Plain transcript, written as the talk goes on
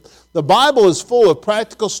The Bible is full of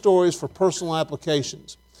practical stories for personal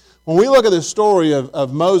applications. When we look at the story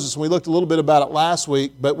of Moses, and we looked a little bit about it last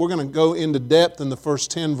week, but we're going to go into depth in the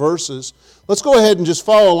first 10 verses. Let's go ahead and just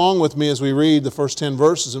follow along with me as we read the first 10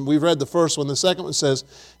 verses. And we've read the first one. The second one says,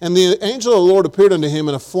 "And the angel of the Lord appeared unto him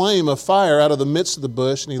in a flame of fire out of the midst of the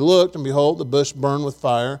bush. And he looked, and behold, the bush burned with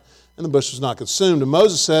fire, and the bush was not consumed. And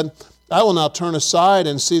Moses said, I will now turn aside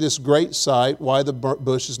and see this great sight, why the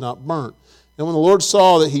bush is not burnt. And when the Lord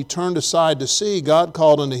saw that he turned aside to see, God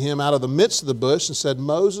called unto him out of the midst of the bush and said,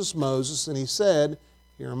 Moses, Moses. And he said,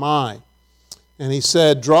 Here am I. And he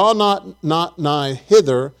said, Draw not nigh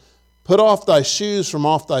hither, put off thy shoes from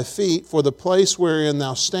off thy feet, for the place wherein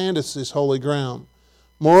thou standest is holy ground.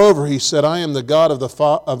 Moreover, he said, I am the God of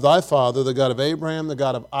thy father, the God of Abraham, the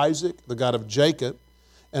God of Isaac, the God of Jacob.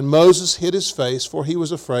 And Moses hid his face, for he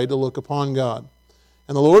was afraid to look upon God.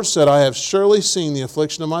 And the Lord said, I have surely seen the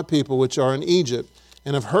affliction of my people which are in Egypt,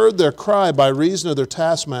 and have heard their cry by reason of their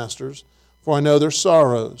taskmasters, for I know their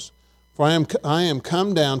sorrows. For I am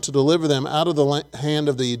come down to deliver them out of the hand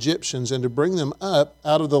of the Egyptians, and to bring them up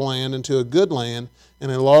out of the land into a good land,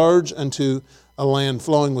 and enlarge unto a land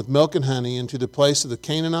flowing with milk and honey, into the place of the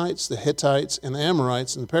Canaanites, the Hittites, and the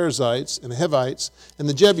Amorites, and the Perizzites, and the Hivites, and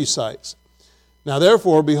the Jebusites. Now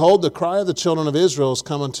therefore, behold, the cry of the children of Israel is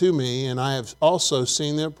come unto me, and I have also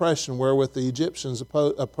seen the oppression wherewith the Egyptians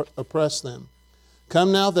oppress them.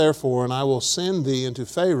 Come now therefore, and I will send thee into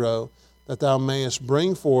Pharaoh, that thou mayest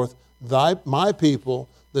bring forth my people,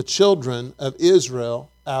 the children of Israel,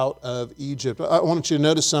 out of Egypt. I want you to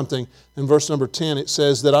notice something in verse number 10. It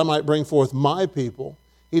says that I might bring forth my people.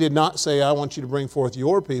 He did not say, I want you to bring forth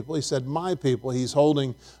your people. He said, my people. He's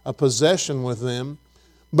holding a possession with them.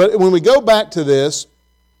 But when we go back to this,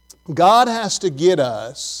 God has to get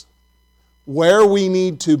us where we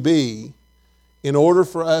need to be in order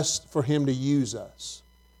for Him to use us.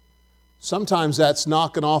 Sometimes that's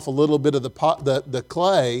knocking off a little bit of the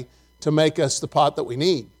clay to make us the pot that we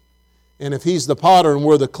need. And if He's the potter and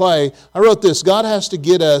we're the clay, I wrote this, God has to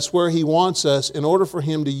get us where He wants us in order for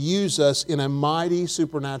Him to use us in a mighty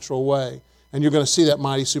supernatural way. And you're going to see that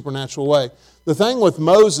mighty supernatural way. The thing with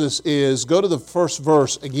Moses is, go to the first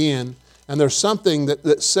verse again, and there's something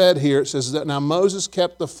that's said here. It says that now Moses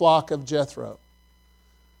kept the flock of Jethro.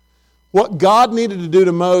 What God needed to do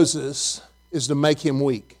to Moses is to make him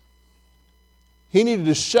weak. He needed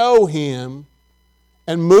to show him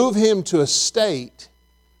and move him to a state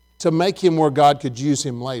to make him where God could use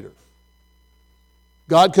him later.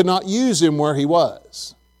 God could not use him where he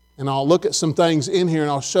was. And I'll look at some things in here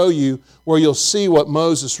and I'll show you where you'll see what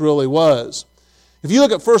Moses really was. If you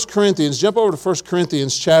look at 1 Corinthians, jump over to 1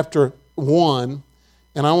 Corinthians chapter 1,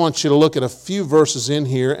 and I want you to look at a few verses in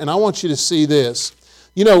here, and I want you to see this.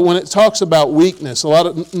 You know, when it talks about weakness, a lot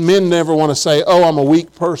of men never want to say, oh, I'm a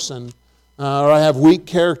weak person, or I have weak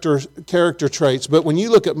character traits. But when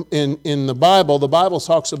you look at in the Bible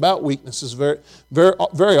talks about weaknesses very, very,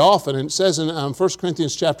 very often. And it says in 1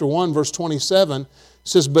 Corinthians chapter 1, verse 27, it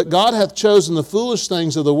says, But God hath chosen the foolish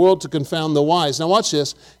things of the world to confound the wise. Now watch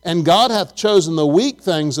this. And God hath chosen the weak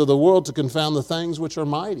things of the world to confound the things which are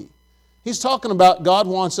mighty. He's talking about God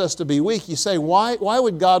wants us to be weak. You say, why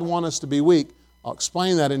would God want us to be weak? I'll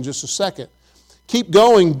explain that in just a second. Keep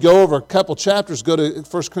going, go over a couple chapters, go to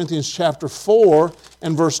 1 Corinthians chapter 4,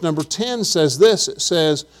 and verse number 10 says this. It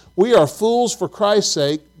says, We are fools for Christ's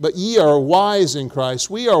sake, but ye are wise in Christ.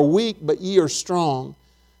 We are weak, but ye are strong.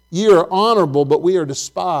 Ye are honorable, but we are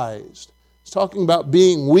despised. It's talking about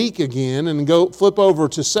being weak again. And go flip over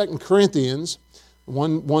to 2 Corinthians,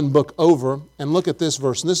 one book over, and look at this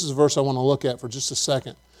verse. And this is a verse I want to look at for just a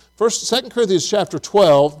second. 2 Corinthians chapter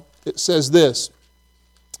 12, it says this.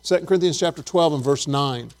 2 Corinthians chapter 12 and verse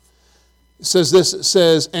 9. It says this, it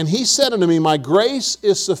says, And he said unto me, My grace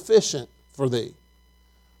is sufficient for thee.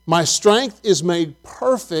 My strength is made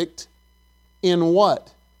perfect in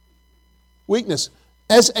what? Weakness.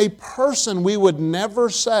 As a person, we would never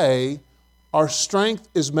say our strength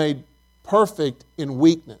is made perfect in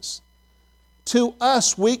weakness. To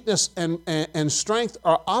us, weakness and strength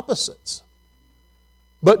are opposites.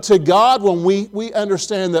 But to God, when we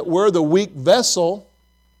understand that we're the weak vessel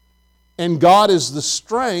and God is the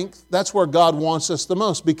strength, that's where God wants us the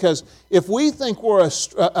most. Because if we think we're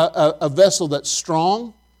a vessel that's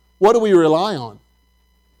strong, what do we rely on?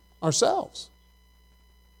 Ourselves.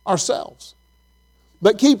 Ourselves.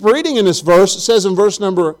 But keep reading in this verse. It says in verse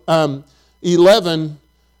number 11,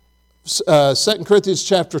 2 Corinthians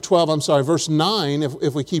chapter 12, verse 9,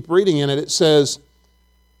 if we keep reading in it, it says,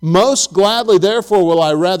 Most gladly, therefore, will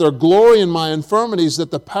I rather glory in my infirmities, that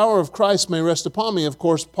the power of Christ may rest upon me. Of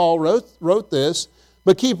course, Paul wrote this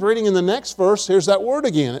But keep reading in the next verse. Here's that word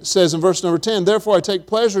again. It says in verse number 10, therefore I take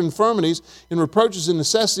pleasure in infirmities, in reproaches, in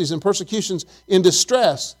necessities, in persecutions, in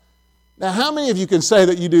distress. Now, how many of you can say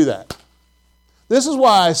that you do that? This is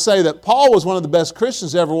why I say that Paul was one of the best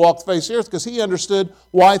Christians to ever walk the face of the earth, because he understood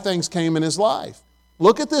why things came in his life.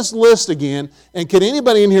 Look at this list again, and can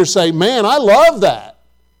anybody in here say, man, I love that.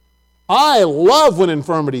 I love when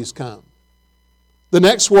infirmities come. The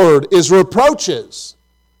next word is reproaches,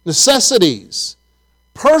 necessities,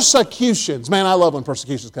 persecutions. Man, I love when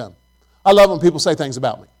persecutions come. I love when people say things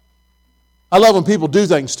about me. I love when people do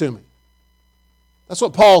things to me. That's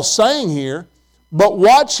what Paul's saying here. But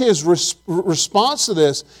watch his response to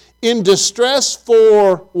this. In distress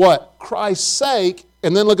for what? Christ's sake.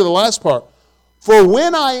 And then look at the last part. For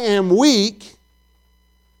when I am weak,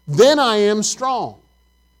 then I am strong.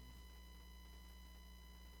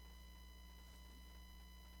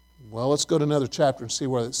 Well, let's go to another chapter and see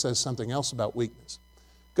where it says something else about weakness.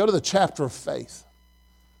 Go to the chapter of faith.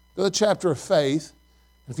 Go to the chapter of faith.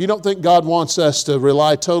 If you don't think God wants us to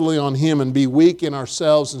rely totally on Him and be weak in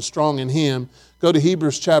ourselves and strong in Him, go to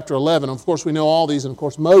Hebrews chapter 11. Of course, we know all these, and of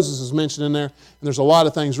course, Moses is mentioned in there, and there's a lot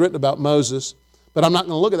of things written about Moses. But I'm not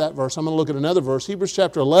going to look at that verse. I'm going to look at another verse. Hebrews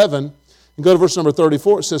chapter 11, and go to verse number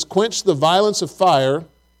 34. It says, quench the violence of fire,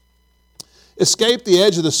 escape the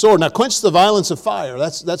edge of the sword. Now, quench the violence of fire.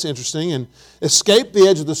 That's interesting. And escape the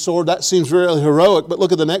edge of the sword, that seems really heroic. But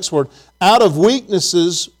look at the next word. Out of weakness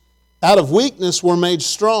were made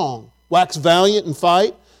strong. Wax valiant in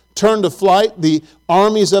fight. Turn to flight the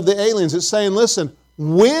armies of the aliens. It's saying, listen,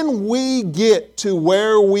 when we get to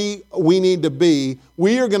where we need to be,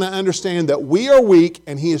 we are going to understand that we are weak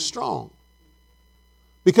and He is strong.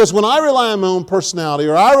 Because when I rely on my own personality,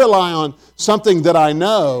 or I rely on something that I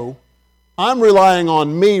know, I'm relying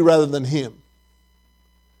on me rather than Him.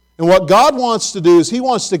 And what God wants to do is He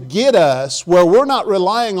wants to get us where we're not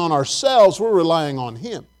relying on ourselves, we're relying on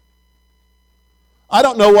Him. I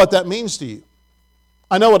don't know what that means to you.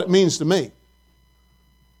 I know what it means to me.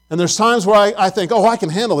 And there's times where I think, oh, I can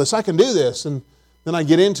handle this, I can do this. And then I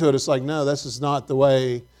get into it, it's like, no, this is not the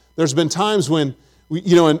way. There's been times when,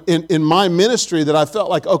 in my ministry that I felt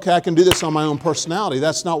like, okay, I can do this on my own personality.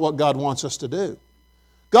 That's not what God wants us to do.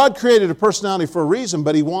 God created a personality for a reason,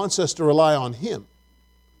 but He wants us to rely on Him.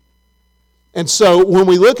 And so when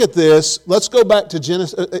we look at this, let's go back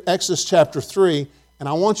to Exodus chapter 3, and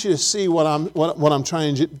I want you to see what I'm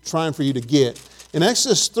trying for you to get. In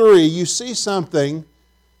Exodus 3, you see something.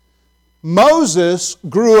 Moses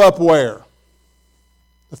grew up where?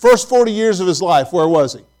 The first 40 years of his life, where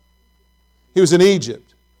was he? He was in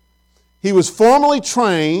Egypt. He was formally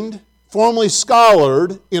trained, formally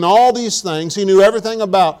scholared in all these things. He knew everything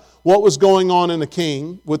about what was going on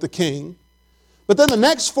with the king. But then the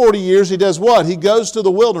next 40 years, he does what? He goes to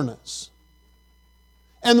the wilderness.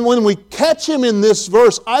 And when we catch him in this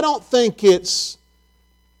verse, I don't think it's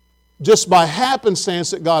just by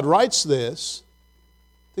happenstance that God writes this.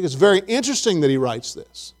 I think it's very interesting that He writes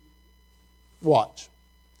this. Watch.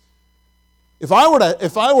 If I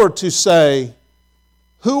were to say,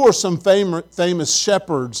 who are some famous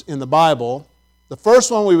shepherds in the Bible, the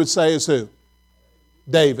first one we would say is who?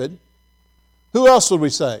 David. Who else would we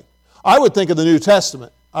say? I would think of the New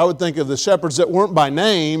Testament. I would think of the shepherds that weren't by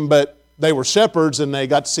name, but they were shepherds and they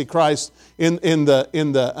got to see Christ in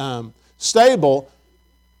the stable.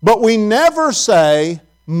 But we never say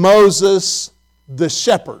Moses the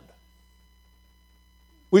shepherd.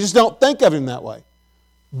 We just don't think of him that way.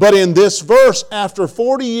 But in this verse, after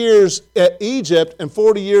 40 years at Egypt and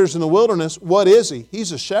 40 years in the wilderness, what is he?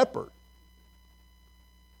 He's a shepherd.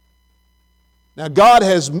 Now God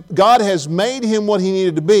has made him what he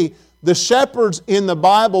needed to be. The shepherds in the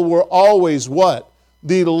Bible were always what?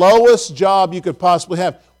 The lowest job you could possibly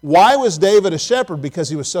have. Why was David a shepherd? Because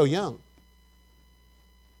he was so young.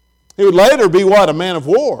 He would later be what? A man of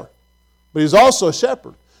war. But he's also a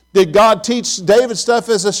shepherd. Did God teach David stuff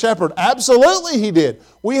as a shepherd? Absolutely He did.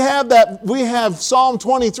 We have Psalm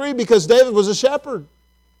 23 because David was a shepherd.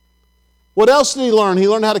 What else did he learn? He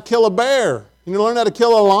learned how to kill a bear. He learned how to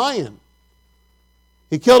kill a lion.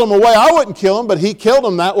 He killed him a way I wouldn't kill him, but he killed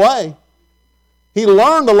him that way. He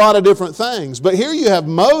learned a lot of different things. But here you have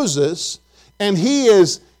Moses, and he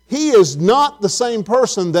is not the same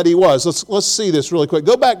person that he was. Let's see this really quick.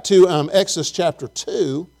 Go back to Exodus chapter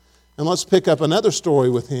 2. And let's pick up another story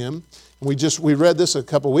with him. We read this a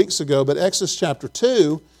couple weeks ago, but Exodus chapter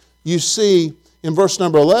 2, you see in verse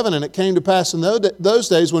number 11, and it came to pass in those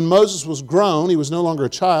days when Moses was grown, he was no longer a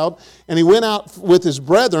child, and he went out with his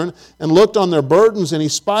brethren and looked on their burdens, and he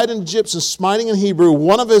spied an Egyptian smiting in Hebrew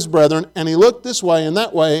one of his brethren, and he looked this way and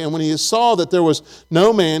that way, and when he saw that there was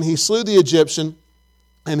no man, he slew the Egyptian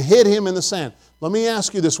and hid him in the sand. Let me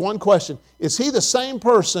ask you this one question. Is he the same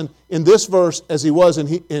person in this verse as he was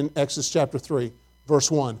in Exodus chapter 3, verse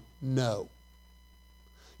 1? No.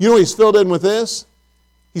 You know he's filled in with this?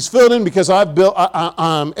 He's filled in because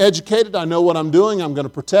I'm educated, I know what I'm doing, I'm going to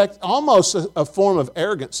protect. Almost a form of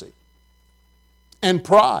arrogancy and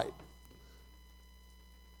pride.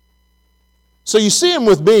 So you see him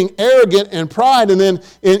with being arrogant and pride, and then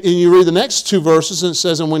you read the next two verses, and it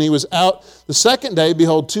says, "And when he was out the second day,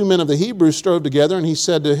 behold, 2 men of the Hebrews strove together, and he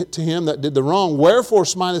said to him that did the wrong, Wherefore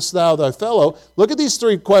smitest thou thy fellow?" Look at these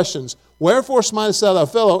three questions. Wherefore smitest thou thy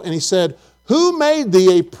fellow? And he said, Who made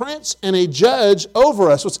thee a prince and a judge over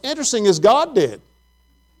us? What's interesting is God did.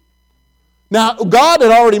 Now, God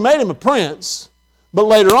had already made him a prince, but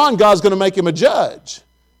later on, God's going to make him a judge.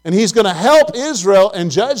 And he's going to help Israel and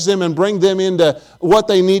judge them and bring them into what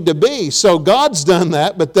they need to be. So God's done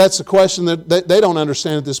that, but that's a question that they don't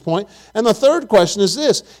understand at this point. And the third question is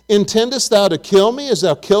this: Intendest thou to kill me as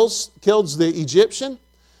thou killedst the Egyptian?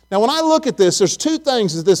 Now when I look at this, there's two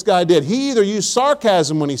things that this guy did. He either used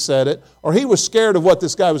sarcasm when he said it, or he was scared of what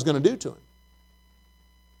this guy was going to do to him.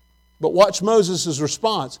 But watch Moses'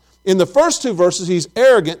 response. In the first two verses, he's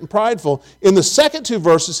arrogant and prideful. In the second two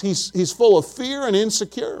verses, he's full of fear and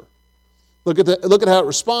insecure. Look at how it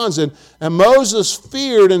responds. And Moses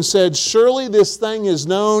feared and said, Surely this thing is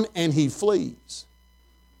known, and he flees.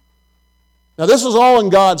 Now this was all in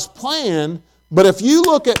God's plan, but if you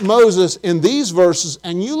look at Moses in these verses,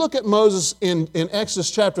 and you look at Moses in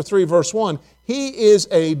Exodus chapter 3, verse 1, he is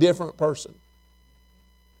a different person.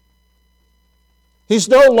 He's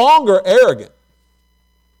no longer arrogant.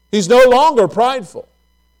 He's no longer prideful.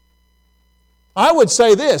 I would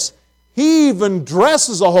say this, he even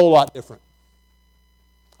dresses a whole lot different.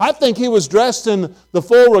 I think he was dressed in the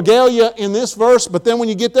full regalia in this verse, but then when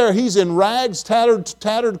you get there, he's in rags,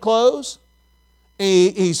 tattered clothes.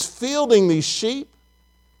 He's fielding these sheep.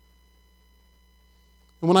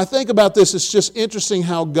 And when I think about this, it's just interesting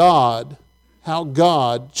how God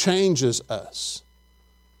changes us.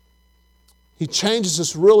 He changes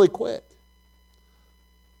us really quick.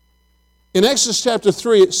 In Exodus chapter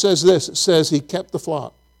 3, it says this. It says he kept the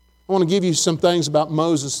flock. I want to give you some things about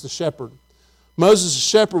Moses the shepherd. Moses the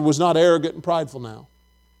shepherd was not arrogant and prideful now.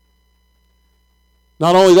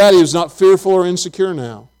 Not only that, he was not fearful or insecure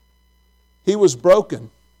now. He was broken.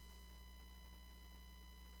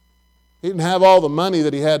 He didn't have all the money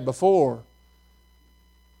that he had before.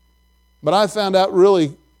 But I found out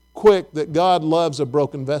really quick that God loves a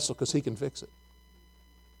broken vessel because he can fix it.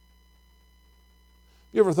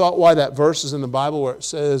 You ever thought why that verse is in the Bible where it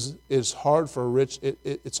says it's hard for a rich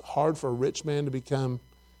man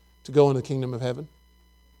to go into the kingdom of heaven?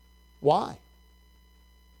 Why?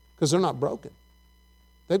 Because they're not broken.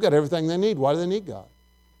 They've got everything they need. Why do they need God?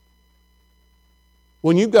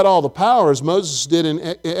 When you've got all the power, as Moses did in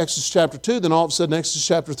Exodus chapter 2, then all of a sudden, Exodus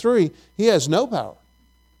chapter 3, he has no power.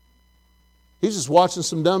 He's just watching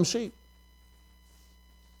some dumb sheep.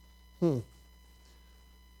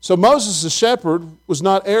 So Moses the shepherd was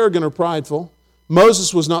not arrogant or prideful.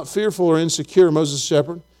 Moses was not fearful or insecure, Moses the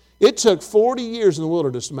shepherd. It took 40 years in the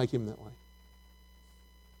wilderness to make him that way.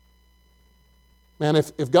 Man,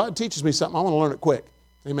 if God teaches me something, I want to learn it quick.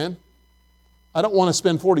 Amen? I don't want to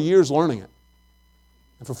spend 40 years learning it.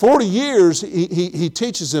 And for 40 years, he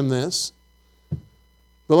teaches him this.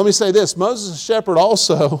 But let me say this, Moses the shepherd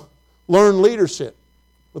also learned leadership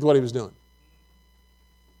with what he was doing.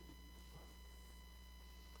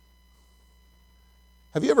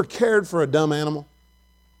 Have you ever cared for a dumb animal?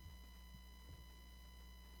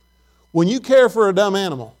 When you care for a dumb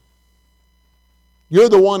animal, you're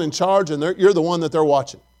the one in charge and you're the one that they're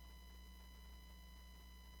watching.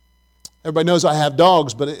 Everybody knows I have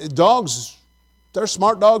dogs, but dogs, there's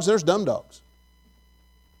smart dogs, there's dumb dogs.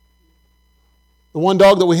 The one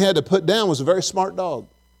dog that we had to put down was a very smart dog.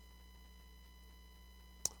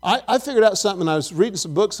 I figured out something. I was reading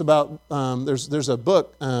some books about, there's a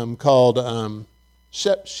book called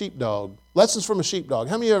Sheepdog, Lessons from a Sheepdog.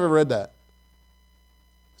 How many of you have ever read that?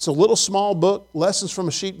 It's a little small book, Lessons from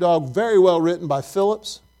a Sheepdog, very well written by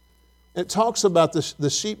Phillips. It talks about the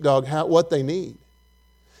sheepdog, what they need.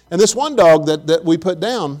 And this one dog that we put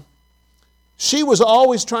down, she was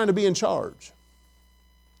always trying to be in charge.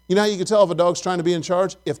 You know how you can tell if a dog's trying to be in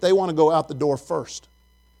charge? If they want to go out the door first.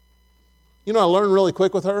 You know what I learned really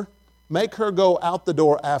quick with her? Make her go out the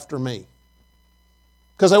door after me.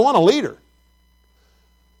 Because I want to lead her.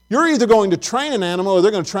 You're either going to train an animal or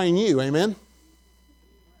they're going to train you, amen?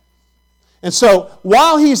 And so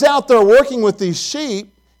while he's out there working with these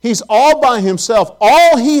sheep, he's all by himself.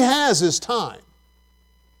 All he has is time.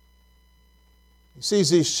 He sees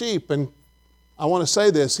these sheep, and I want to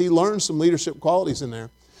say this. He learned some leadership qualities in there.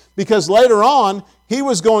 Because later on, he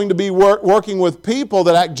was going to be working with people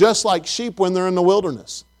that act just like sheep when they're in the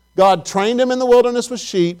wilderness. God trained him in the wilderness with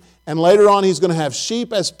sheep, and later on he's going to have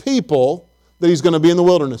sheep as people that he's going to be in the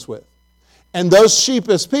wilderness with. And those sheep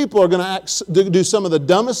as people are going to do some of the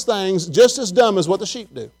dumbest things, just as dumb as what the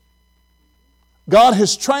sheep do. God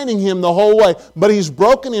is training him the whole way, but he's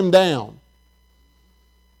broken him down.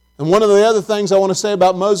 And one of the other things I want to say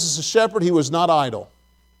about Moses the shepherd, he was not idle.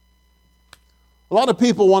 A lot of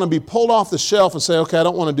people want to be pulled off the shelf and say, okay, I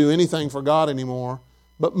don't want to do anything for God anymore.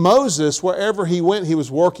 But Moses, wherever he went, he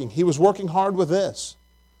was working. He was working hard with this.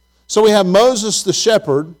 So we have Moses the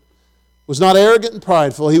shepherd, was not arrogant and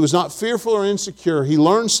prideful. He was not fearful or insecure. He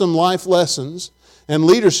learned some life lessons and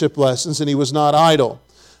leadership lessons, and he was not idle.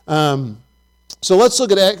 So let's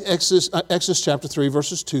look at Exodus chapter 3,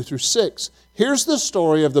 verses 2 through 6. Here's the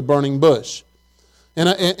story of the burning bush.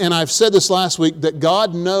 And I've said this last week, that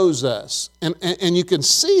God knows us. And you can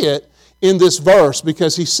see it in this verse,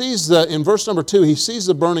 because he sees in verse number 2, he sees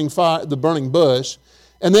the burning bush.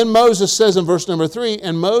 And then Moses says in verse number 3,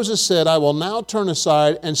 and Moses said, I will now turn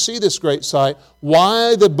aside and see this great sight,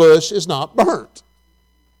 why the bush is not burnt.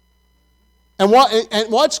 And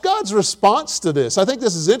watch God's response to this. I think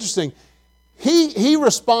this is interesting. He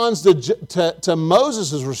responds to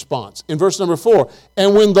Moses' response in verse number 4.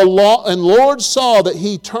 And when the Lord saw that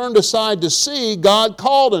he turned aside to see, God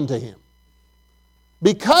called unto him.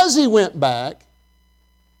 Because he went back,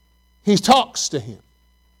 he talks to him.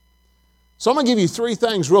 So I'm going to give you three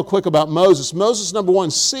things real quick about Moses. Moses, number 1,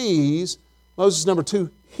 sees. Moses, number 2,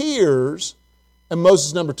 hears. And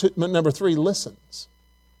Moses, number 3, listens.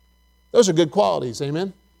 Those are good qualities,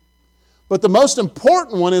 amen? But the most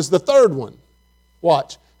important one is the third one.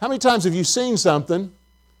 Watch. How many times have you seen something,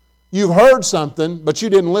 you've heard something, but you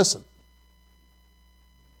didn't listen?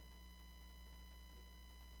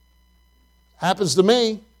 Happens to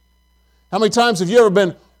me. How many times have you ever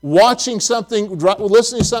been watching something,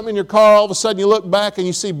 listening to something in your car, all of a sudden you look back and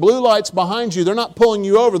you see blue lights behind you. They're not pulling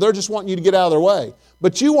you over, they're just wanting you to get out of their way.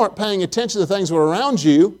 But you weren't paying attention to the things that were around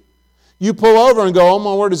you. You pull over and go, oh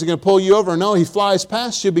my word, is he going to pull you over? No, he flies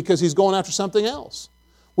past you because he's going after something else.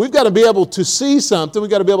 We've got to be able to see something, we've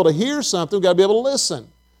got to be able to hear something, we've got to be able to listen.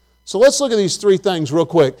 So let's look at these three things real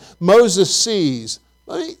quick. Moses sees.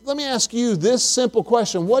 Let me ask you this simple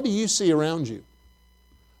question. What do you see around you?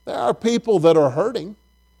 There are people that are hurting.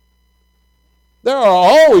 There are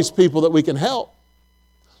always people that we can help.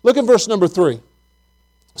 Look at verse number 3. It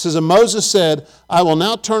says, and Moses said, I will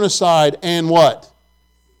now turn aside and what?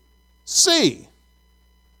 See.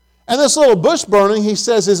 And this little bush burning, he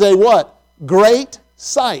says, is a what? Great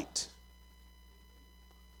sight.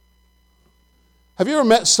 Have you ever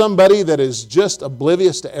met somebody that is just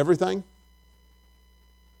oblivious to everything?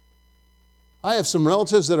 I have some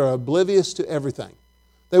relatives that are oblivious to everything.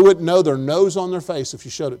 They wouldn't know their nose on their face if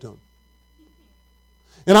you showed it to them.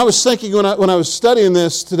 And I was thinking when I was studying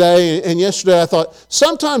this today and yesterday, I thought,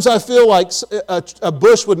 sometimes I feel like a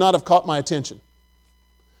bush would not have caught my attention.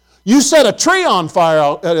 You set a tree on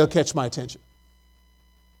fire, it'll catch my attention.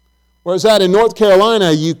 Whereas out in North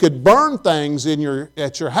Carolina, you could burn things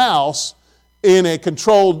at your house in a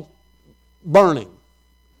controlled burning.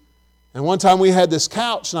 And one time we had this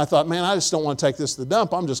couch, and I thought, man, I just don't want to take this to the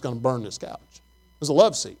dump. I'm just going to burn this couch. It was a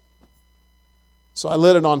love seat. So I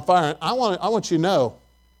lit it on fire. And I want you to know,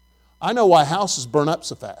 I know why houses burn up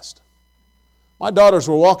so fast. My daughters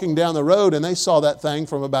were walking down the road, and they saw that thing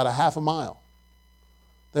from about a half a mile.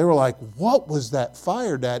 They were like, what was that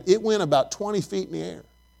fire, Dad? It went about 20 feet in the air.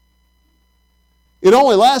 It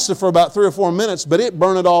only lasted for about 3 or 4 minutes, but it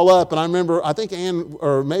burned it all up. And I remember, I think Ann,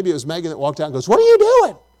 or maybe it was Megan that walked out and goes, what are you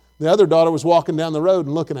doing? The other daughter was walking down the road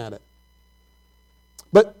and looking at it.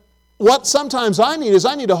 But what sometimes I need is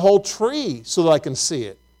I need a whole tree so that I can see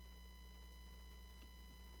it.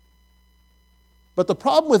 But the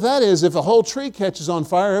problem with that is if a whole tree catches on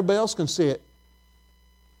fire, everybody else can see it.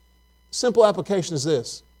 Simple application is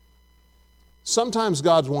this. Sometimes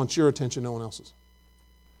God wants your attention, no one else's.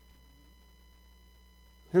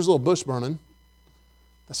 Here's a little bush burning.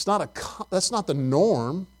 That's not the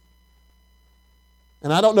norm.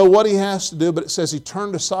 And I don't know what he has to do, but it says he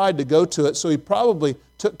turned aside to go to it, so he probably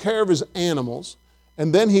took care of his animals,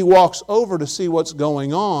 and then he walks over to see what's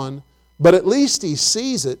going on, but at least he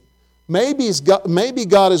sees it. Maybe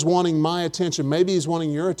God is wanting my attention. Maybe he's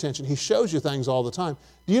wanting your attention. He shows you things all the time.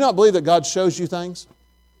 Do you not believe that God shows you things?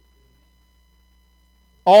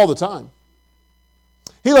 All the time.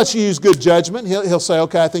 He lets you use good judgment. He'll say,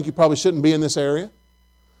 okay, I think you probably shouldn't be in this area.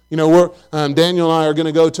 You know, Daniel and I are going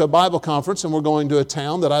to go to a Bible conference, and we're going to a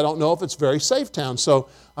town that I don't know if it's a very safe town. So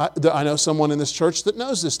I know someone in this church that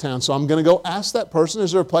knows this town, so I'm going to go ask that person,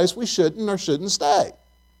 is there a place we shouldn't or shouldn't stay?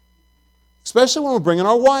 Especially when we're bringing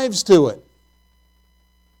our wives to it.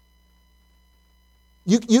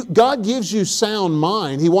 God gives you sound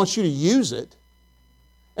mind. He wants you to use it.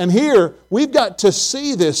 And here, we've got to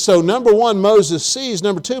see this. So number one, Moses sees.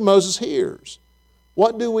 Number two, Moses hears.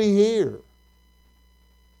 What do we hear?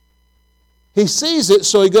 He sees it,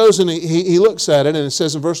 so he goes and he looks at it, and it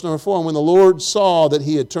says in verse number 4, and when the Lord saw that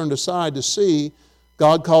he had turned aside to see,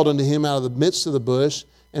 God called unto him out of the midst of the bush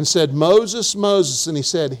and said, Moses, Moses, and he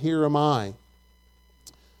said, Here am I.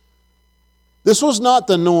 This was not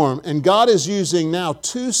the norm, and God is using now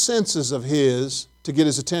two senses of his to get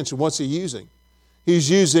his attention. What's he using? He's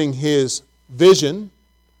using his vision,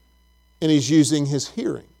 and he's using his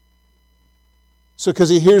hearing. So because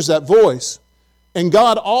he hears that voice. And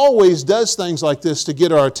God always does things like this to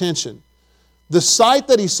get our attention. The sight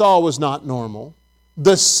that he saw was not normal.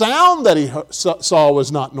 The sound that he saw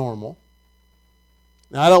was not normal.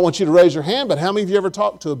 Now, I don't want you to raise your hand, but how many of you ever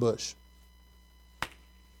talked to a bush?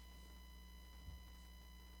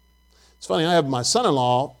 It's funny, I have my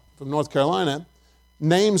son-in-law from North Carolina,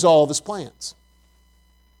 names all of his plants.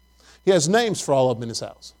 He has names for all of them in his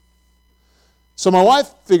house. So my wife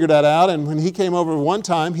figured that out, and when he came over one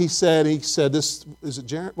time, he said, this, is it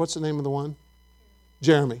Jeremy? What's the name of the one?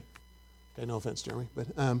 Jeremy. Okay, no offense, Jeremy. But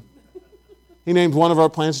he named one of our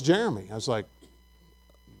plants Jeremy. I was like,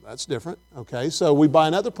 that's different. Okay, so we buy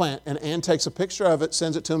another plant, and Ann takes a picture of it,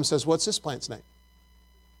 sends it to him, and says, what's this plant's name?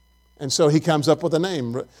 And so he comes up with a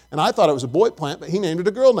name. And I thought it was a boy plant, but he named it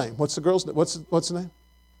a girl name. What's the name?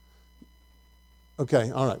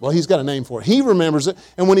 Okay, all right. Well, he's got a name for it. He remembers it,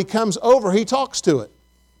 and when he comes over, he talks to it.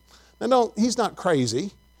 Now, he's not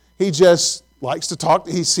crazy. He just likes to talk.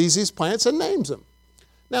 He sees these plants and names them.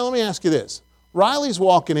 Now, let me ask you this. Riley's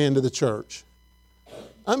walking into the church.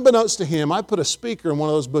 Unbeknownst to him, I put a speaker in one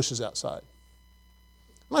of those bushes outside.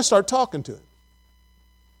 And I start talking to him.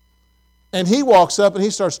 And he walks up and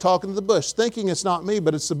he starts talking to the bush, thinking it's not me,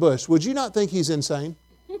 but it's the bush. Would you not think he's insane?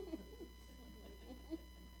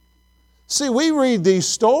 See, we read these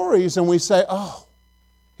stories and we say, oh,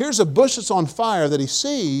 here's a bush that's on fire that he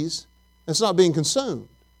sees that's not being consumed.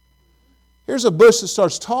 Here's a bush that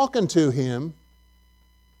starts talking to him,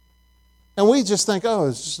 and we just think, oh,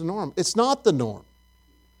 it's just the norm. It's not the norm.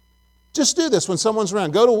 Just do this when someone's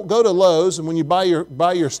around. Go to Lowe's, and when you buy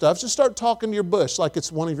your stuff, just start talking to your bush like it's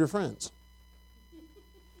one of your friends.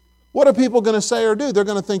 What are people going to say or do? They're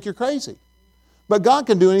going to think you're crazy. But God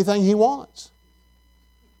can do anything He wants.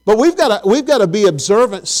 But we've got to be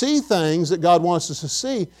observant, see things that God wants us to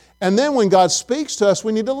see, and then when God speaks to us,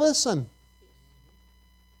 we need to listen.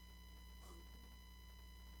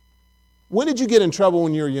 When did you get in trouble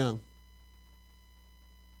when you were young?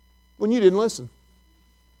 When you didn't listen.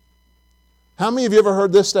 How many of you ever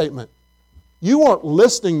heard this statement? You weren't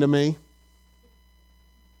listening to me.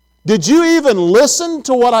 Did you even listen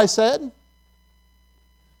to what I said?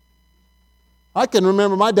 I can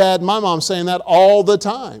remember my dad and my mom saying that all the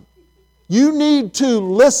time. You need to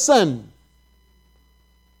listen.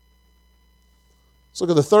 Let's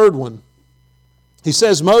look at the third one. He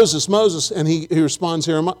says, Moses, Moses, and he responds,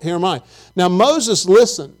 here am I. Now Moses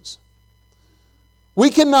listens.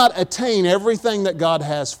 We cannot attain everything that God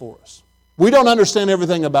has for us. We don't understand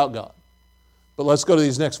everything about God. But let's go to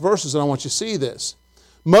these next verses and I want you to see this.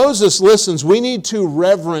 Moses listens. We need to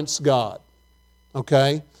reverence God.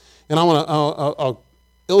 Okay? And I'll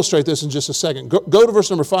illustrate this in just a second. Go to verse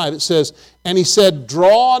number 5. It says, and he said,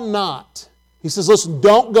 draw not. He says, listen,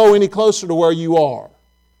 don't go any closer to where you are.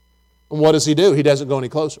 And what does he do? He doesn't go any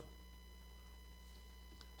closer.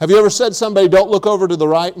 Have you ever said to somebody, don't look over to the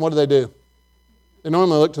right? And what do? They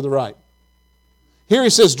normally look to the right. Here he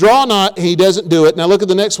says, draw not, and he doesn't do it. Now look at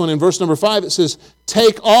the next one. In verse number 5, it says,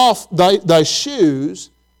 take off thy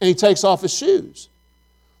shoes, and he takes off his shoes.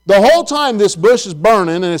 The whole time this bush is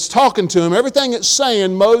burning and it's talking to him, everything it's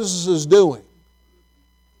saying, Moses is doing.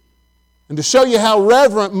 And to show you how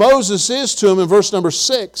reverent Moses is to him, in verse number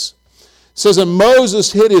 6, it says, and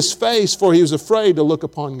Moses hid his face, for he was afraid to look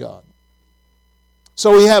upon God.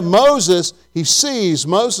 So we have Moses, he sees,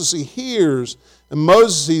 Moses, he hears, and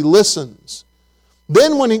Moses, he listens.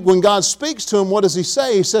 Then when God speaks to him, what does he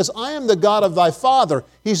say? He says, I am the God of thy father.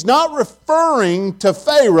 He's not referring to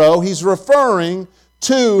Pharaoh, he's referring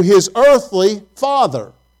to his earthly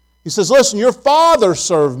father. He says, listen, your father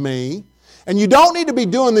served me, and you don't need to be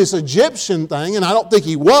doing this Egyptian thing, and I don't think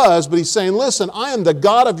he was, but he's saying, listen, I am the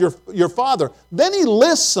God of your father. Then he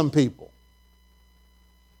lists some people.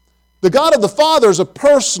 The God of the Father is a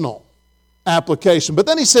personal application. But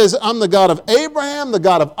then he says, I'm the God of Abraham, the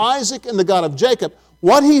God of Isaac, and the God of Jacob.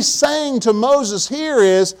 What he's saying to Moses here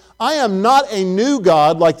is, I am not a new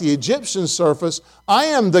God like the Egyptian surface. I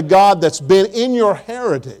am the God that's been in your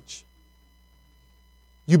heritage.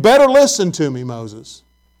 You better listen to me, Moses.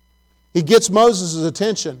 He gets Moses'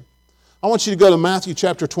 attention. I want you to go to Matthew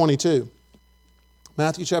chapter 22.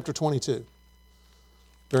 Matthew chapter 22.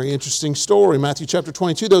 Very interesting story. Matthew chapter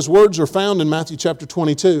 22. Those words are found in Matthew chapter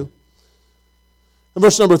 22. In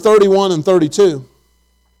verse number 31 and 32.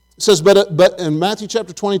 It says, but in Matthew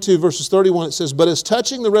chapter 22, verses 31, it says, But as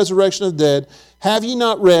touching the resurrection of the dead, have ye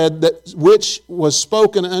not read that which was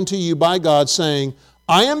spoken unto you by God, saying,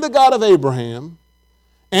 I am the God of Abraham,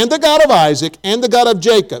 and the God of Isaac, and the God of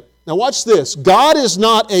Jacob. Now watch this. God is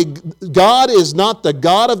not the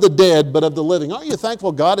God of the dead, but of the living. Aren't you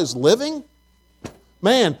thankful God is living?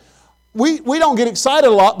 Man, we don't get excited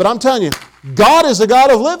a lot, but I'm telling you, God is the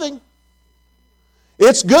God of living.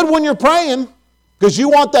 It's good when you're praying, because you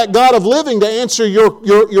want that God of living to answer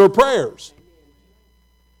your prayers.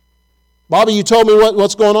 Bobby, you told me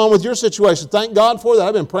what's going on with your situation. Thank God for that.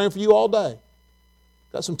 I've been praying for you all day.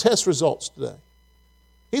 Got some test results today.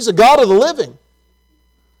 He's a God of the living.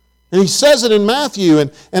 And he says it in Matthew.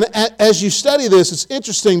 And as you study this, it's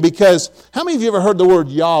interesting because how many of you ever heard the word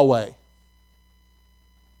Yahweh?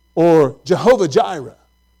 Or Jehovah Jireh?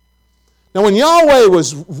 Now when Yahweh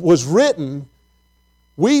was written,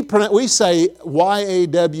 we say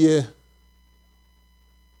Y-A-W,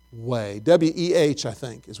 way, W-E-H, I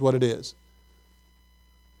think, is what it is.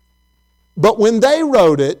 But when they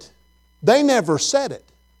wrote it, they never said it.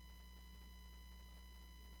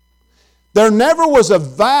 There never was a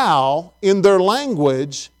vowel in their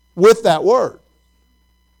language with that word.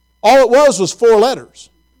 All it was 4 letters.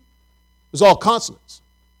 It was all consonants.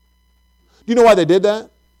 Do you know why they did that?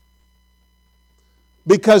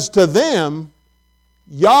 Because to them,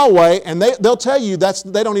 Yahweh, and they'll tell you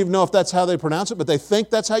they don't even know if that's how they pronounce it, but they think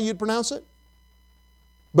that's how you'd pronounce it.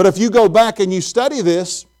 But if you go back and you study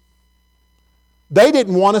this, they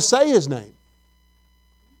didn't want to say His name.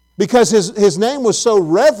 Because His name was so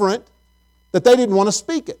reverent that they didn't want to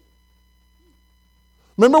speak it.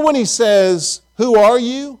 Remember when He says, who are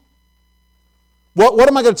you? What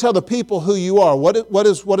am I going to tell the people who you are? What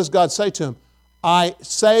does God say to Him? I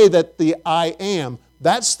say that the I am.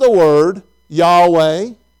 That's the word Yahweh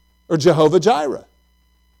or Jehovah Jireh.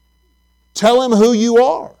 Tell Him who you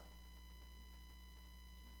are.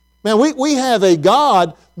 Man, we have a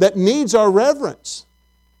God that needs our reverence.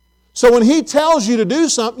 So when He tells you to do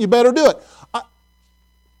something, you better do it.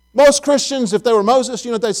 Most Christians, if they were Moses,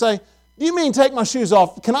 you know what they'd say? Do you mean take my shoes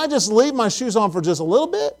off? Can I just leave my shoes on for just a little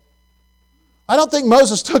bit? I don't think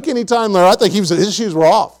Moses took any time there. I think his shoes were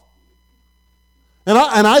off. And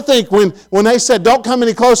I think when they said, don't come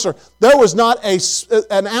any closer, there was not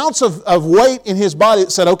an ounce of weight in his body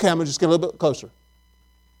that said, okay, I'm going to just get a little bit closer.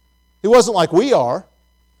 He wasn't like we are.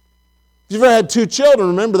 If you've ever had 2 children,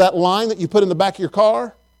 remember that line that you put in the back of your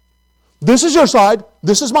car? This is your side,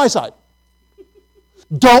 this is my side.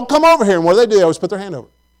 Don't come over here. And what do? They always put their hand over.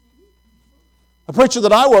 A preacher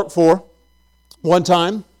that I worked for one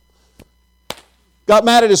time got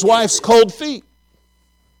mad at his wife's cold feet.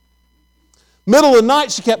 Middle of the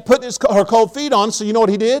night, she kept putting her cold feet on, so you know what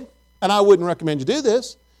he did? And I wouldn't recommend you do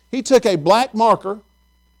this. He took a black marker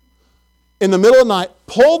in the middle of the night,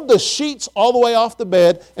 pulled the sheets all the way off the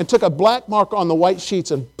bed, and took a black marker on the white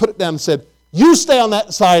sheets and put it down and said, you stay on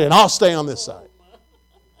that side and I'll stay on this side.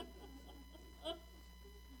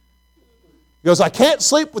 He goes, I can't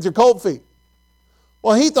sleep with your cold feet.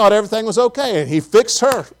 Well, he thought everything was okay, and he fixed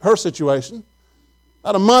her situation.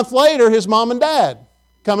 About a month later, his mom and dad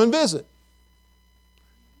come and visit.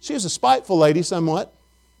 She was a spiteful lady somewhat.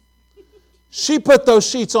 She put those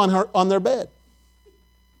sheets on their bed.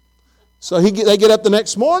 So they get up the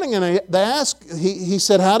next morning and they ask, he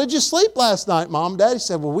said, how did you sleep last night, Mom, Dad? He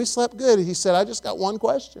said, well, we slept good. He said, I just got one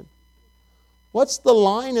question. What's the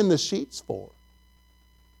line in the sheets for?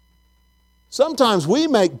 Sometimes we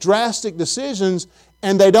make drastic decisions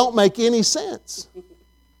and they don't make any sense.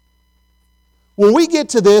 When we get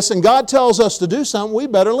to this and God tells us to do something, we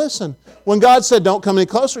better listen. When God said, don't come any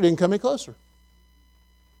closer, He didn't come any closer.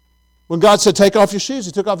 When God said, take off your shoes,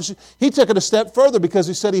 He took off his shoes. He took it a step further because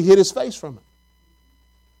He said He hid His face from it.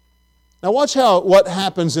 Now watch what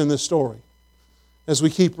happens in this story as we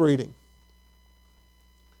keep reading.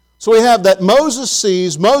 So we have that Moses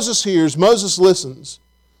sees, Moses hears, Moses listens.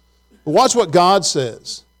 But watch what God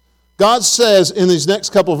says. God says in these next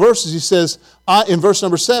couple of verses, He says, in verse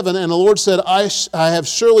number 7, and the Lord said, I have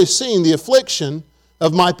surely seen the affliction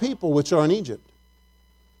of my people which are in Egypt.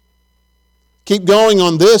 Keep going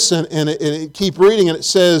on this and keep reading, and it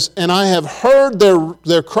says, and I have heard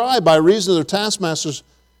their cry by reason of their taskmasters.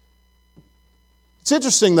 It's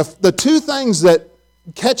interesting, the two things that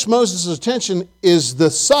catch Moses' attention is the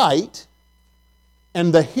sight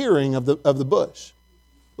and the hearing of the bush.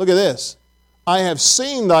 Look at this. I have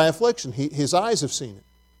seen thy affliction. His eyes have seen it.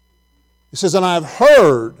 He says, and I have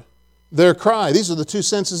heard their cry. These are the two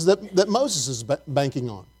senses that Moses is banking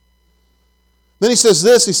on. Then he says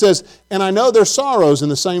this, he says, and I know their sorrows in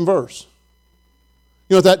the same verse.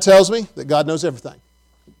 You know what that tells me? That God knows everything.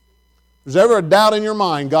 If there's ever a doubt in your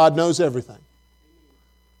mind, God knows everything.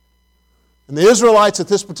 And the Israelites at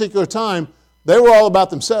this particular time, they were all about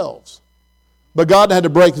themselves. But God had to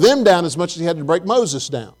break them down as much as He had to break Moses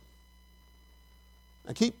down.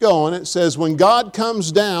 Now keep going. It says, when God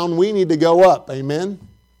comes down, we need to go up. Amen?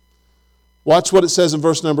 Watch what it says in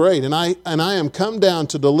verse number 8. And I am come down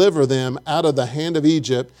to deliver them out of the hand of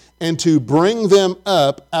Egypt, and to bring them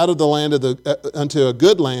up out of the land unto a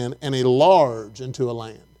good land, and a large into a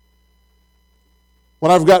land. What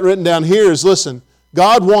I've got written down here is, listen,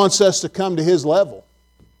 God wants us to come to His level.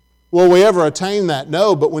 Will we ever attain that?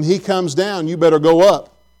 No, but when He comes down, you better go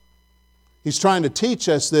up. He's trying to teach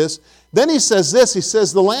us this. Then He says this, He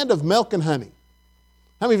says, the land of milk and honey.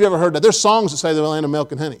 How many of you have ever heard that? There's songs that say the land of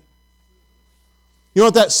milk and honey. You know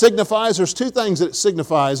what that signifies? There's two things that it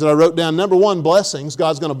signifies that I wrote down. Number one, blessings.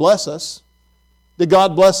 God's going to bless us. Did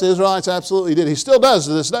God bless the Israelites? Absolutely did. He still does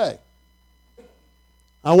to this day.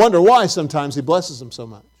 I wonder why sometimes He blesses them so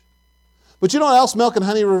much. But you know what else milk and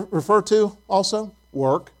honey refer to also?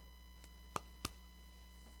 Work.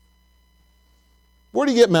 Where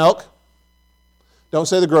do you get milk? Don't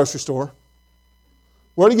say the grocery store.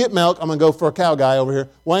 Where do you get milk? I'm going to go for a cow guy over here.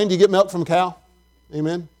 Wayne, do you get milk from a cow?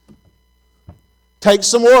 Amen. Takes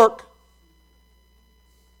some work.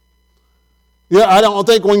 Yeah, I don't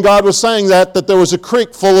think when God was saying that there was a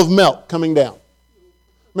creek full of milk coming down.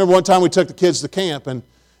 Remember one time we took the kids to camp and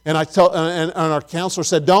our counselor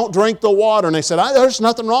said, don't drink the water. And they said, there's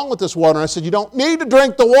nothing wrong with this water. And I said, you don't need to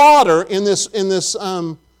drink the water in this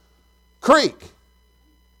creek.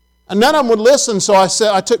 And none of them would listen, so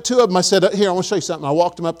I took two of them. I said, here, I want to show you something. I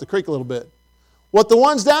walked them up the creek a little bit. What the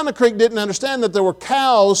ones down the creek didn't understand, that there were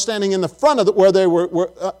cows standing in the front of where they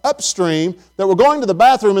were upstream that were going to the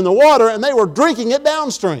bathroom in the water, and they were drinking it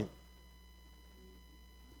downstream.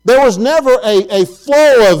 There was never a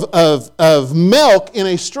flow of milk in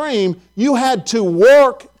a stream. You had to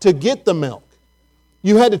work to get the milk.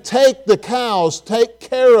 You had to take the cows, take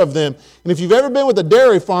care of them. And if you've ever been with a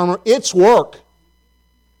dairy farmer, it's work.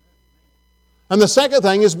 And the second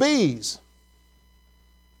thing is bees.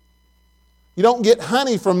 You don't get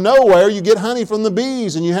honey from nowhere, you get honey from the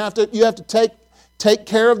bees, and you have to take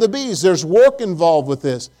care of the bees. There's work involved with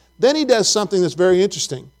this. Then he does something that's very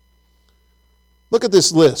interesting. Look at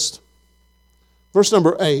this list. Verse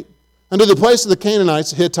number 8. Unto the place of the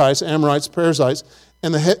Canaanites, the Hittites, Amorites, Perizzites,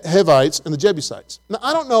 and the Hivites, and the Jebusites. Now,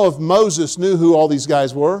 I don't know if Moses knew who all these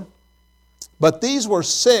guys were, but these were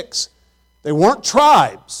 6. They weren't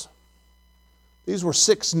tribes. These were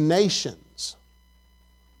 6 nations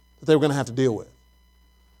that they were going to have to deal with.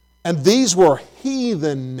 And these were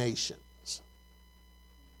heathen nations.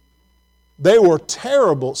 They were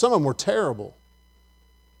terrible. Some of them were terrible.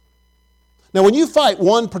 Now, when you fight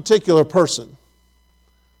one particular person,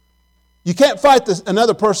 you can't fight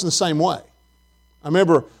another person the same way. I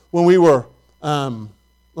remember when when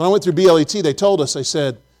I went through BLET, they told us, they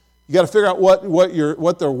said, you got to figure out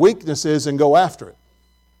what their weakness is and go after it.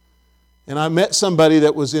 And I met somebody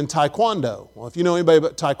that was in Taekwondo. Well, if you know anybody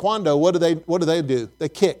about Taekwondo, what do they do? They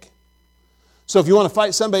kick. So if you want to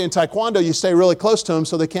fight somebody in Taekwondo, you stay really close to them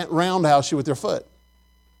so they can't roundhouse you with their foot.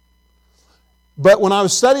 But when I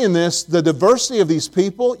was studying this, the diversity of these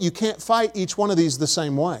people, you can't fight each one of these the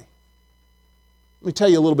same way. Let me tell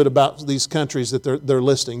you a little bit about these countries that they're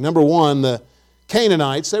listing. Number one, the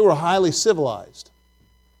Canaanites, they were highly civilized.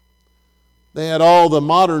 They had all the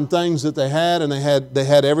modern things that they had, and they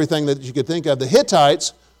had everything that you could think of. The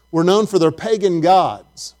Hittites were known for their pagan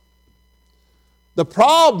gods. The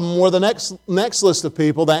problem were the next list of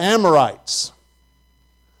people, the Amorites.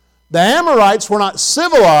 The Amorites were not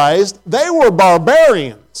civilized, they were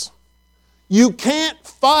barbarians. You can't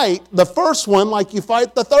fight the first one like you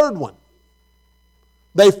fight the third one.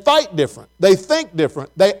 They fight different, they think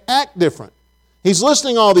different, they act different. He's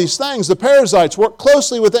listing all these things. The Perizzites worked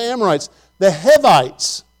closely with the Amorites. The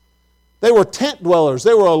Hivites, they were tent dwellers.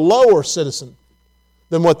 They were a lower citizen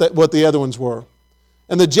than what the other ones were.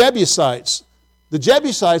 And the Jebusites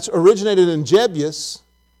originated in Jebus,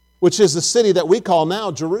 which is the city that we call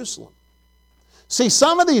now Jerusalem. See,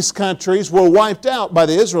 some of these countries were wiped out by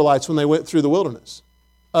the Israelites when they went through the wilderness.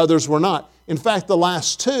 Others were not. In fact, the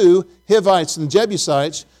last two, Hivites and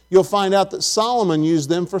Jebusites, you'll find out that Solomon used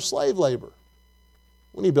them for slave labor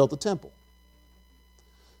when he built the temple.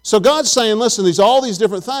 So God's saying, listen, all these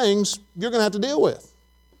different things you're going to have to deal with.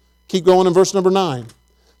 Keep going in verse number 9. It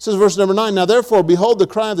says verse number 9, Now therefore, behold, the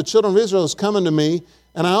cry of the children of Israel is come unto me,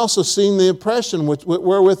 and I also seen the oppression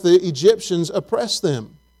wherewith the Egyptians oppressed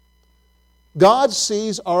them. God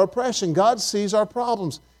sees our oppression. God sees our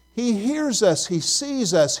problems. He hears us. He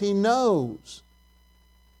sees us. He knows.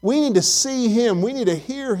 We need to see Him. We need to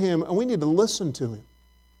hear Him. And we need to listen to Him.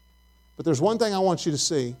 But there's one thing I want you to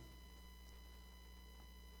see.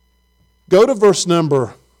 Go to verse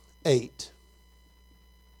number 8.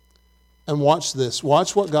 And watch this.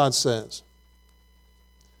 Watch what God says.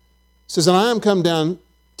 It says, And I am come down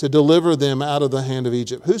to deliver them out of the hand of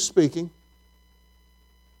Egypt. Who's speaking?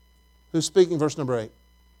 Who's speaking? Verse number 8.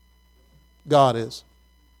 God is.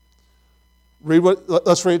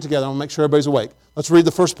 Let's read it together. I want to make sure everybody's awake. Let's read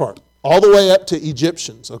the first part. All the way up to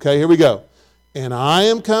Egyptians. Okay, here we go. And I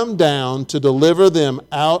am come down to deliver them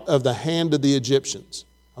out of the hand of the Egyptians.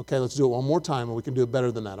 Okay, let's do it one more time and we can do it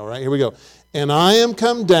better than that. All right, here we go. And I am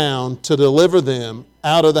come down to deliver them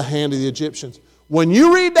out of the hand of the Egyptians. When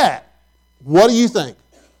you read that, what do you think?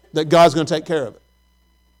 That God's going to take care of it.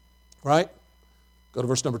 Right? Go to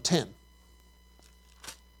verse number 10.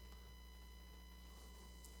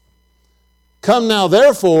 Come now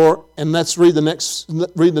therefore, and let's read the next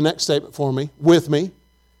statement for me, with me.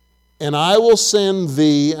 And I will send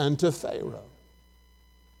thee unto Pharaoh.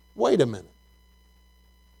 Wait a minute.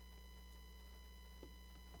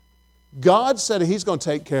 God said He's going to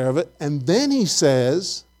take care of it, and then He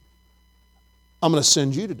says, I'm going to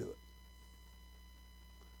send you to do it.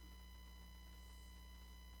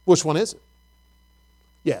 Which one is it?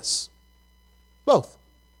 Yes. Both.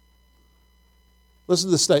 Listen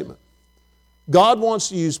to the statement. God wants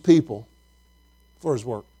to use people for His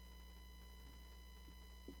work.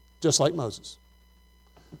 Just like Moses.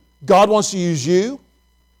 God wants to use you.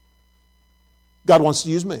 God wants to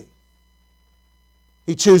use me.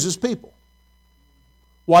 He chooses people.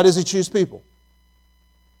 Why does He choose people?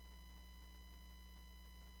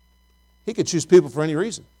 He could choose people for any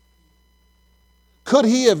reason. Could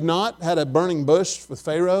He have not had a burning bush with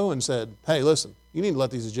Pharaoh and said, hey, listen, you need to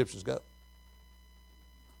let these Egyptians go?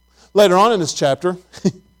 Later on in this chapter,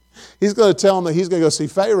 He's going to tell him that he's going to go see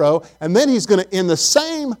Pharaoh, and then He's going to, in the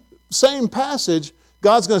same passage,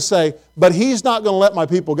 God's going to say, but He's not going to let my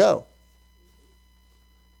people go.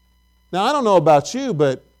 Now, I don't know about you,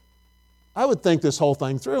 but I would think this whole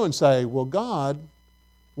thing through and say, well, God,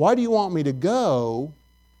 why do you want me to go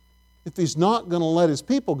if He's not going to let His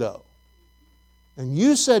people go? And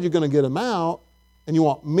you said you're going to get them out, and you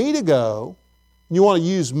want me to go, and you want to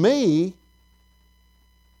use me.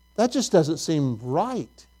 That just doesn't seem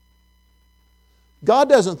right. God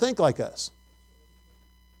doesn't think like us.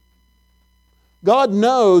 God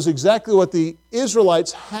knows exactly what the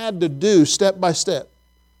Israelites had to do step by step.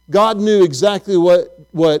 God knew exactly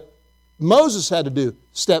what Moses had to do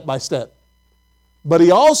step by step. But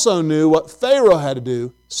He also knew what Pharaoh had to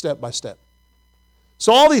do step by step.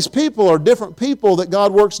 So all these people are different people that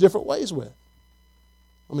God works different ways with.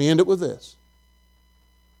 Let me end it with this.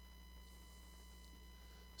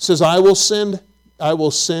 It says, I will send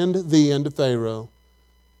thee unto Pharaoh,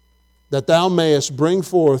 that thou mayest bring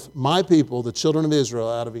forth my people, the children of Israel,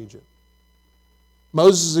 out of Egypt.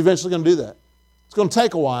 Moses is eventually going to do that. It's going to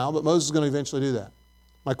take a while, but Moses is going to eventually do that.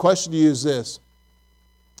 My question to you is this.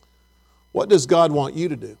 What does God want you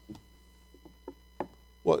to do?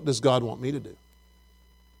 What does God want me to do?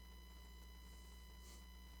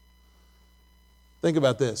 Think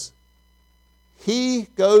about this. He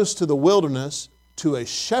goes to the wilderness to a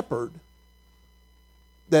shepherd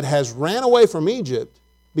that has ran away from Egypt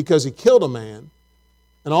because he killed a man,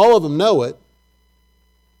 and all of them know it,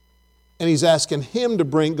 and He's asking him to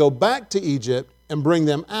go back to Egypt and bring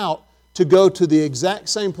them out to go to the exact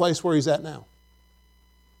same place where he's at now.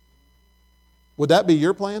 Would that be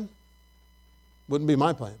your plan? Wouldn't be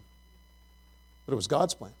my plan. But it was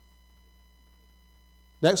God's plan.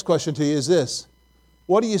 Next question to you is this.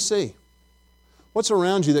 What do you see? What's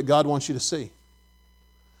around you that God wants you to see?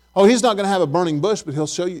 Oh, He's not going to have a burning bush, but He'll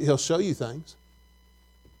show you things.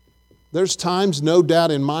 There's times, no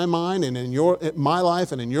doubt, in my mind and in my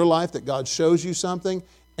life and in your life that God shows you something,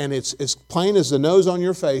 and it's as plain as the nose on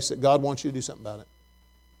your face that God wants you to do something about it.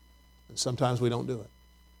 And sometimes we don't do it.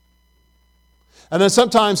 And then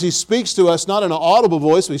sometimes He speaks to us, not in an audible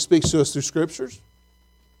voice, but He speaks to us through Scriptures.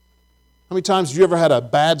 How many times have you ever had a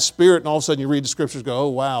bad spirit and all of a sudden you read the Scriptures and go, oh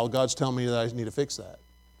wow, God's telling me that I need to fix that.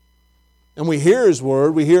 And we hear His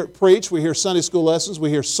Word, we hear it preached, we hear Sunday school lessons, we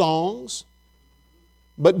hear songs.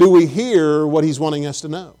 But do we hear what He's wanting us to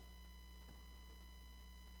know?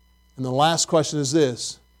 And the last question is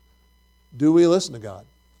this: do we listen to God?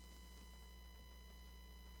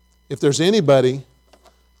 If there's anybody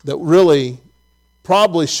that really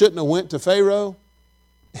probably shouldn't have went to Pharaoh,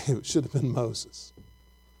 it should have been Moses.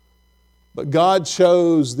 But God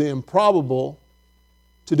chose the improbable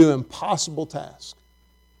to do impossible tasks.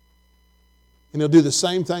 And He'll do the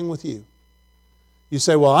same thing with you. You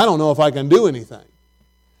say, well, I don't know if I can do anything.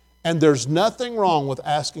 And there's nothing wrong with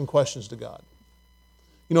asking questions to God.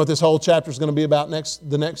 You know what this whole chapter is going to be about this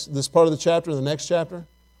part of the chapter, the next chapter?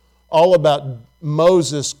 All about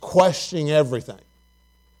Moses questioning everything.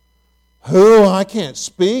 I can't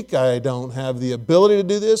speak. I don't have the ability to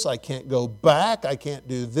do this. I can't go back. I can't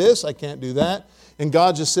do this. I can't do that. And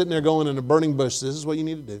God's just sitting there going in a burning bush. This is what you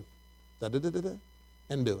need to do. Da-da-da-da-da.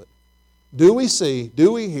 And do it. Do we see?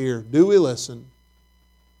 Do we hear? Do we listen?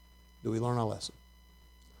 Do we learn our lesson?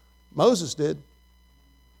 Moses did.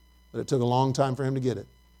 But it took a long time for him to get it.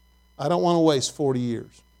 I don't want to waste 40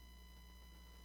 years.